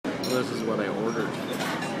this is what I ordered.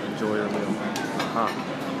 Enjoy your meal. Aha.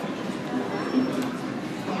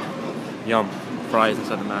 Yum. Fries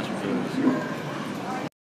instead of mashed potatoes.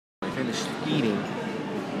 I finished eating.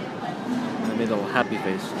 I made a little happy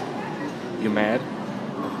face. You mad?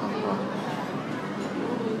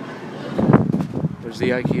 There's the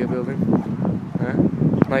IKEA building.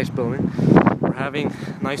 Nice building. We're having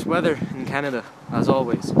nice weather in Canada, as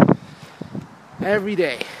always. Every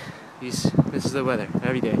day. This is the weather.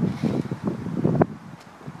 Every day.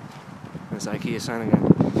 There's the IKEA sign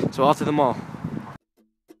again. So off to the mall.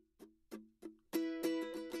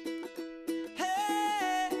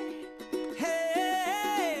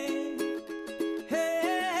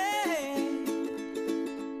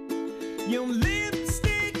 Your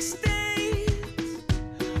lipstick stains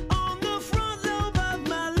on the front lobe of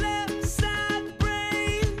my left side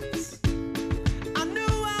brains. I knew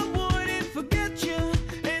I wouldn't forget you,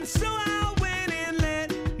 and so I went and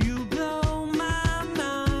let you blow my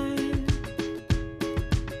mind.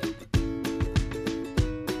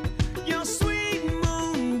 Your sweet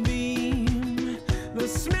moonbeam, the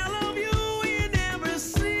smell of you in every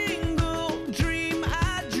single dream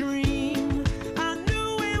I dream. I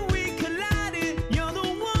knew when we collided, you're the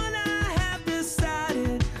one I have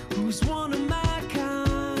decided who's one of my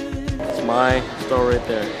kind. It's my store right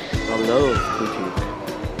there. I love boutique.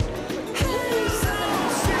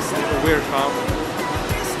 Weird comp.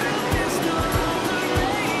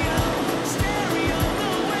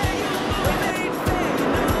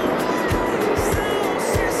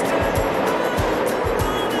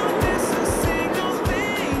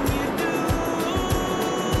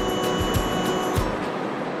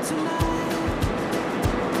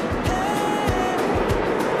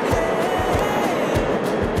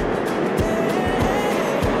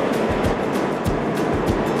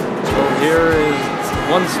 Here is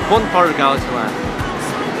one part of Galaxyland.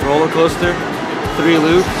 Roller coaster, 3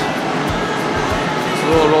 loops. There's a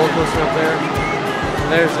little roller coaster up there.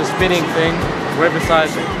 And there's a spinning thing right beside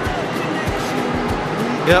me.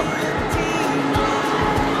 Yep.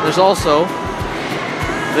 There's also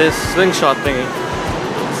this slingshot thingy.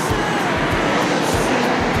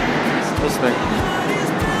 This thing.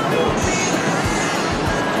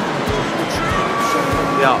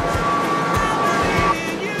 Yeah.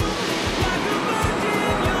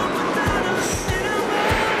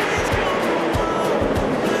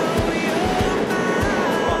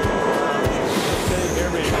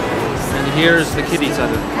 Here's the kiddie side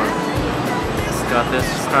of the park. Got this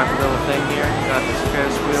crappy little thing here. Got this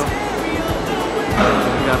Ferris wheel.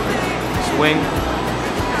 Got the swing.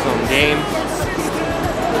 Some games.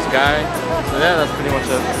 This guy. So yeah, that's pretty much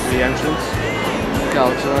the entrance.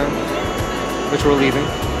 Galaxyland, which we're leaving.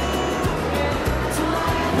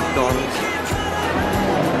 McDonald's.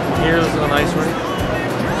 Here's a nice one.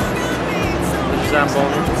 The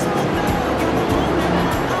Zamboni.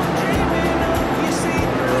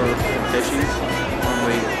 Fishies on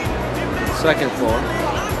the second floor.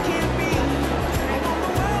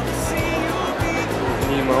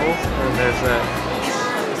 Nemo, and there's that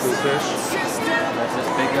blue fish. That's this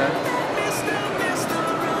big guy.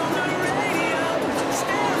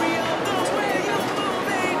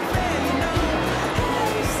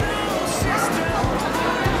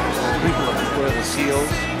 Where the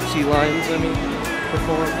sea lions,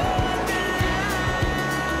 perform.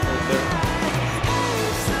 Right there.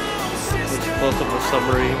 Close up of a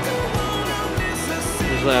submarine.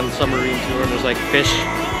 There's a submarine tour, and there's like fish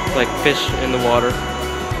in the water,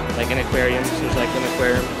 like in aquariums. There's like an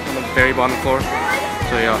aquarium on the very bottom floor.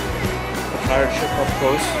 So yeah, a pirate ship up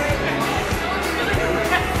close.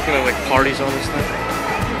 Kind of like parties on this thing,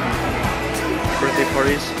 birthday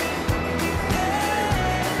parties.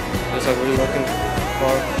 This ugly looking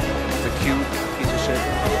bar. It's a cute piece of shit.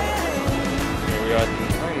 Here we are at the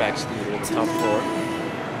IMAX theater on the top floor.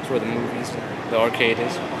 Where the movies, the arcade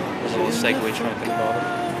is. There's a little Segway track at the bottom.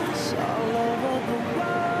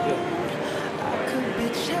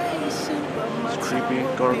 It's creepy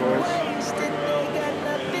gargoyles. His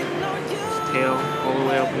tail all the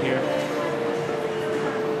way up in here.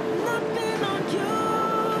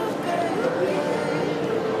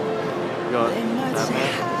 We got Batman.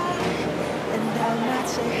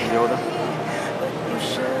 Yoda.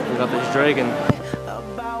 We got this dragon.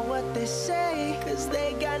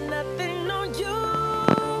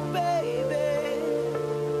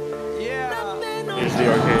 Here's the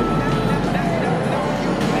arcade.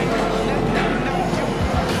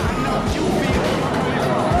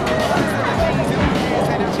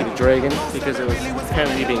 See the dragon because it was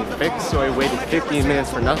apparently being fixed, so I waited 15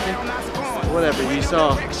 minutes for nothing. Whatever, you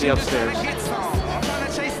saw the upstairs.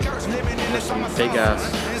 There's some big ass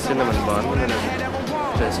cinnamon bun, and then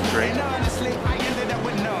there's this drink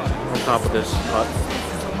on top of this hut.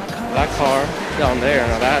 That car down there,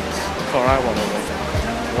 now that's the car I want to win.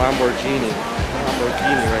 Lamborghini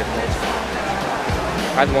right there.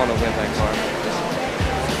 I'd want to win that car.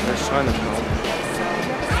 There's Chinatown.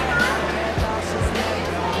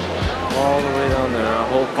 All the way down there, a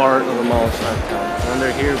whole part of the mall is Chinatown.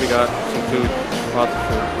 Under here we got some food, lots of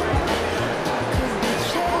food.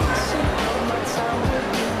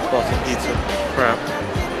 Lots of pizza, crap,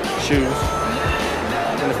 shoes.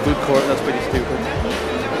 In the food court, that's pretty stupid.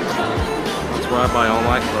 That's where I buy all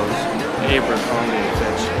my clothes. Abercrombie &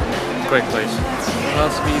 Fitch. Great place.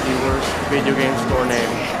 Must be the worst video game store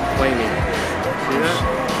name. Play Me. See that?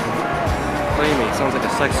 Play Me. Sounds like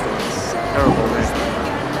a sex store. Terrible name.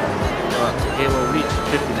 Halo Reach,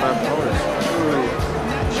 $55. Ooh.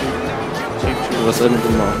 Cheap. What's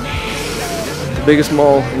Edmonton Mall? The biggest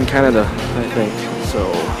mall in Canada, I think. So,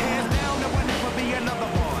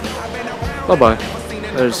 bye-bye.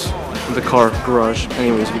 There's the car garage.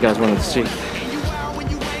 Anyways, if you guys wanted to see.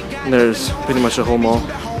 There's pretty much the whole mall.